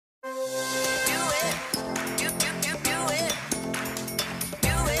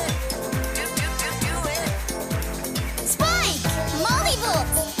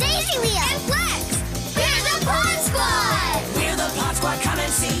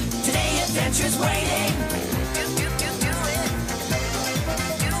adventure's waiting. Do it.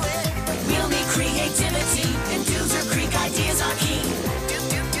 We'll need creativity, and Doozer Creek ideas are key. Do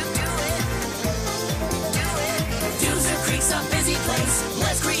it. Doozer Creek's a busy place.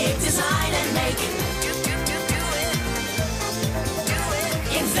 Let's create, design, and make. Do it.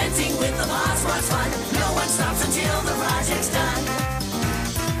 Inventing with the boss was fun. No one stops until the project's done.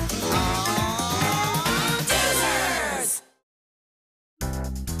 Doozers!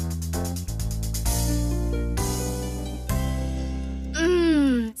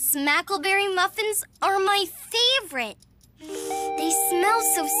 Smackleberry muffins are my favorite. They smell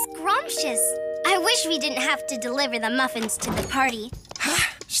so scrumptious. I wish we didn't have to deliver the muffins to the party.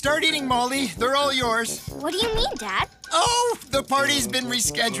 Start eating, Molly. They're all yours. What do you mean, Dad? Oh, the party's been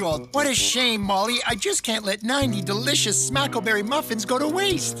rescheduled. What a shame, Molly. I just can't let 90 delicious Smackleberry muffins go to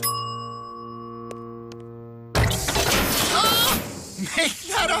waste. Make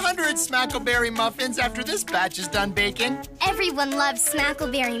that 100 Smackleberry muffins after this batch is done baking. Everyone loves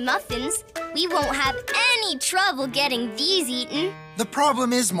Smackleberry muffins. We won't have any trouble getting these eaten. The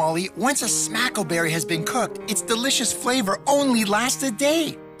problem is, Molly, once a Smackleberry has been cooked, its delicious flavor only lasts a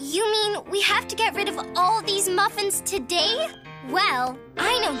day. You mean we have to get rid of all these muffins today? Well,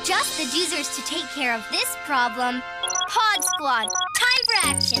 I know just the Doozers to take care of this problem. Pod Squad, time for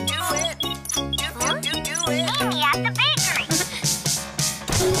action. Do it. Do it. Amy at the bakery.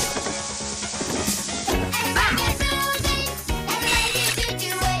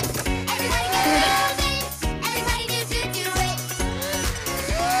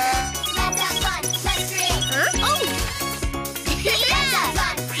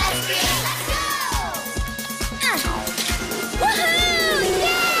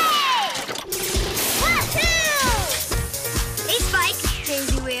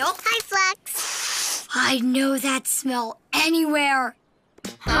 I'd know that smell anywhere.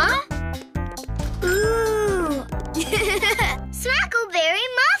 Huh? Ooh! Smackleberry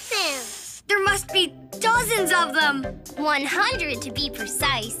muffins! There must be dozens of them. 100 to be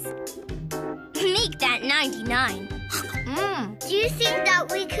precise. Make that 99. Do you think that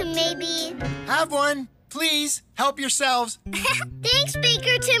we could maybe... Have one. Please, help yourselves. Thanks,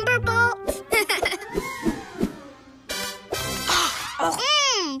 Baker Timberbolt.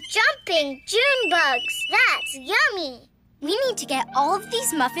 Jumping June bugs. That's yummy. We need to get all of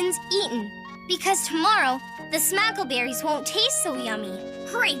these muffins eaten, because tomorrow the Smackleberries won't taste so yummy.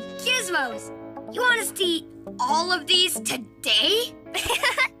 Great gizmos! You want us to eat all of these today?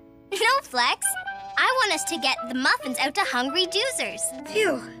 No, Flex. I want us to get the muffins out to hungry Doozers.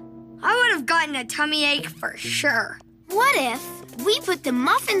 Phew. I would have gotten a tummy ache for sure. What if we put the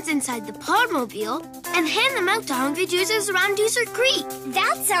muffins inside the podmobile and hand them out to hungry Doozers around Doozer Creek?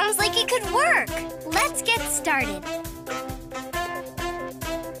 That sounds like it could work. Let's get started.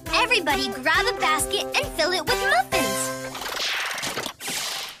 Everybody grab a basket and fill it with muffins.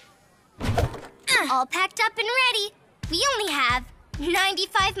 All packed up and ready. We only have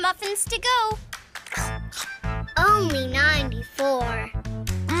 95 muffins to go. Only 94.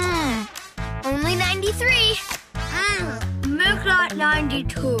 Only 93. Make that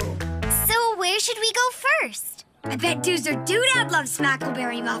 92. So where should we go first? I bet Doozer Doodad loves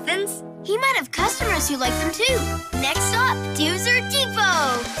Smackleberry muffins. He might have customers who like them too. Next stop, Doozer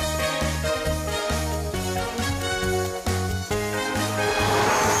Depot.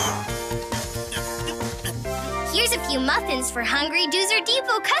 Here's a few muffins for hungry Doozer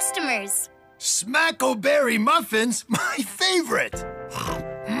Depot customers. Smackleberry muffins? My favorite.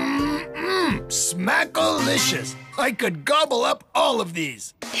 Smackalicious. I could gobble up all of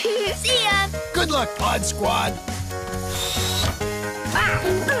these. See ya. Good luck, Pod Squad.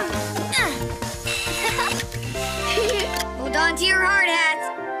 Hold on to your hard hats.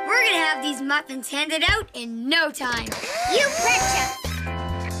 We're gonna have these muffins handed out in no time. You betcha!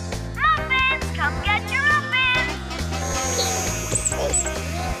 Muffins! Come get your muffins!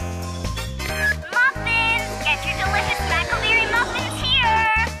 Muffins! Get your delicious Smackleberry muffins here!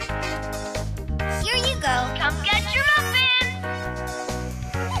 Here you go. Come get your muffins!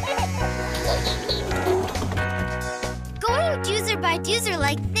 Going Doozer by Doozer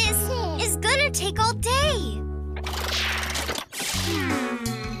like this is gonna take all day.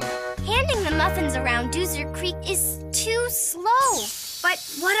 Handing the muffins around Doozer Creek is too slow. But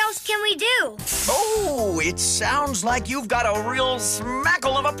what else can we do? Oh, it sounds like you've got a real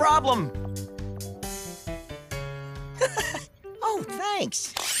smackle of a problem. Oh,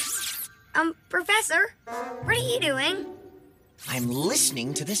 thanks. Professor, what are you doing? I'm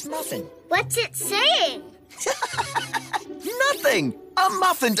listening to this muffin. What's it saying? Nothing. A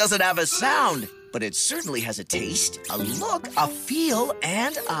muffin doesn't have a sound. but it certainly has a taste, a look, a feel,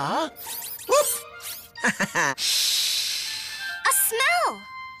 and a... Whoop! A smell!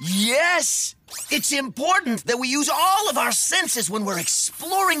 Yes! It's important that we use all of our senses when we're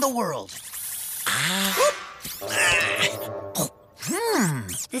exploring the world.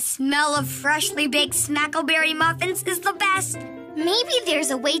 The smell of freshly baked smackleberry muffins is the best. Maybe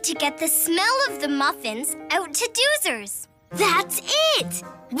there's a way to get the smell of the muffins out to Doozers. That's it!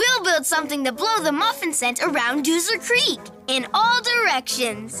 We'll build something to blow the muffin scent around Doozer Creek in all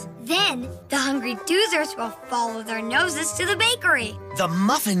directions. Then the hungry Doozers will follow their noses to the bakery. The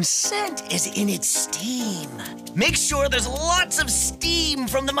muffin scent is in its steam. Make sure there's lots of steam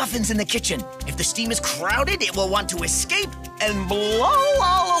from the muffins in the kitchen. If the steam is crowded, it will want to escape and blow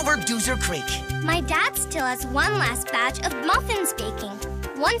all over Doozer Creek. My dad still has one last batch of muffins baking.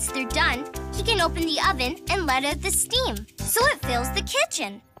 Once they're done, he can open the oven and let out the steam, so it fills the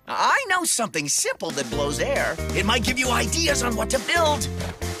kitchen. I know something simple that blows air. It might give you ideas on what to build.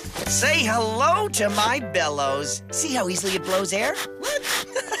 Say hello to my bellows. See how easily it blows air?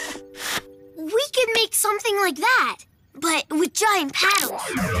 We could make something like that, but with giant paddles.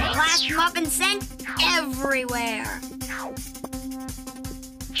 Black muffin scent everywhere.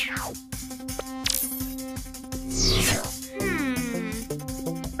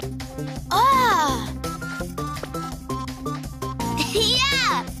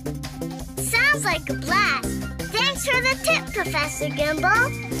 Yeah! Sounds like a blast. Thanks for the tip, Professor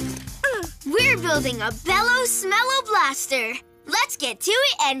Gimbal. We're building a bellow smello blaster. Let's get to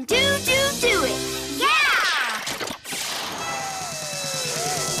it and do it. Yeah!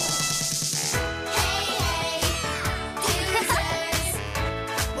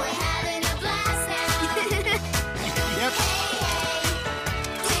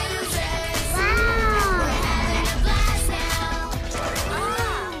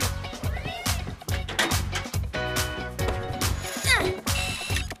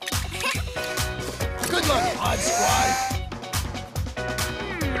 Good luck, Pod Squad.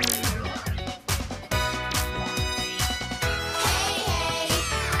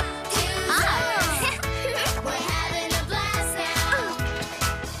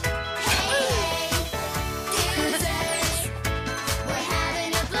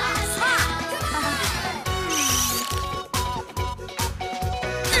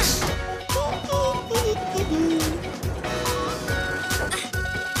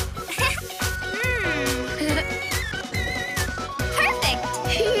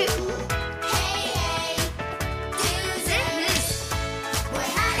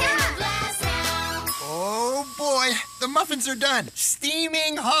 The muffins are done.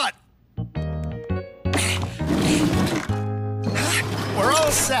 Steaming hot. We're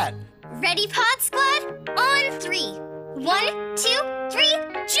all set. Ready, Pod Squad? On 3. 1, 2, 3,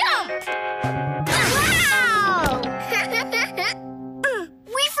 jump! Wow!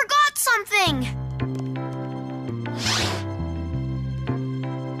 We forgot something.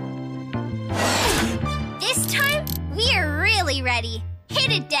 This time, we are really ready.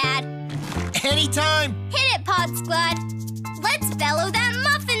 Hit it, Dad. Anytime. Hit it, Pod Squad. Let's bellow that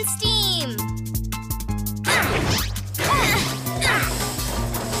muffin steam.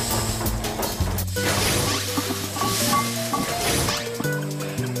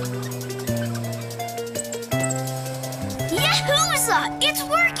 Yahooza! It's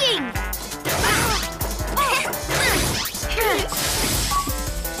working!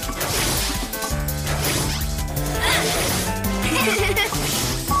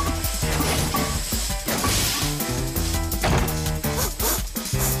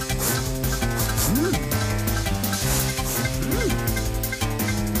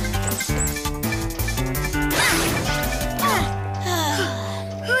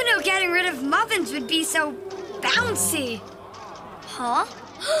 Muffins would be so bouncy. Huh?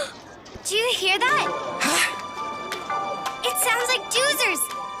 Do you hear that? It sounds like Doozers.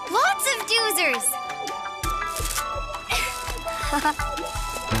 Lots of Doozers.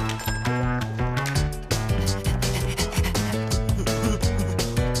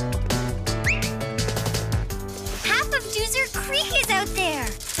 Half of Doozer Creek is out there.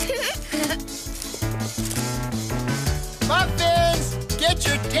 Muffins! Get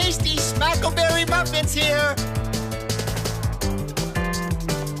your tasty smackleberry muffins here.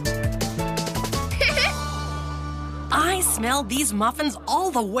 I smelled these muffins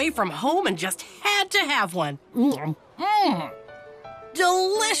all the way from home and just had to have one.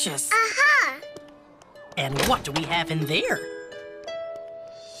 Delicious. Uh-huh. And what do we have in there?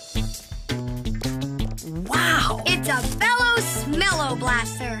 Wow. It's a bellow smello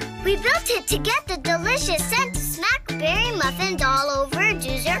blaster. We built it to get the delicious scent of smackleberry muffins all over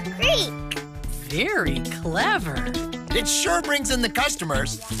Doozer Creek. Very clever. It sure brings in the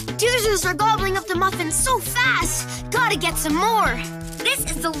customers. Doozers are gobbling up the muffins so fast. Gotta get some more. This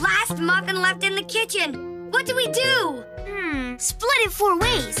is the last muffin left in the kitchen. What do we do? Split it 4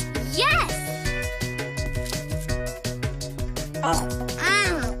 ways. Yes!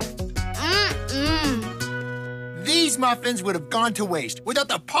 These muffins would have gone to waste without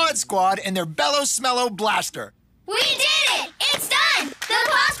the Pod Squad and their Bello Smello Blaster. We did